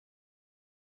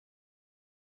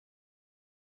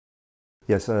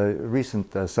Yes, a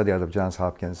recent study out of Johns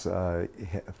Hopkins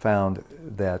found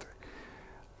that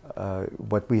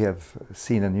what we have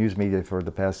seen in news media for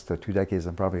the past 2 decades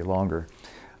and probably longer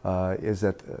is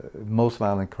that most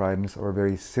violent crimes or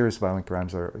very serious violent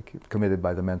crimes are committed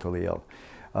by the mentally ill.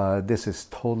 This is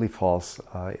totally false,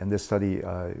 and this study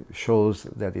shows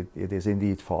that it is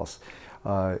indeed false.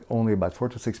 Only about 4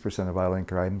 to 6% of violent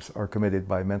crimes are committed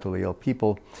by mentally ill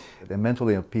people, and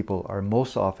mentally ill people are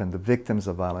most often the victims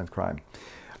of violent crime.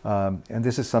 And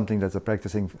this is something that as a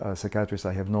practicing psychiatrist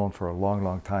I have known for a long,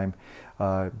 long time,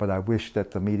 but I wish that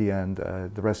the media and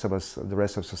the rest of us, the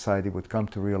rest of society would come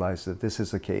to realize that this is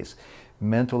the case.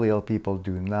 Mentally ill people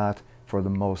do not, for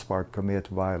the most part, commit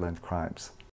violent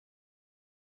crimes.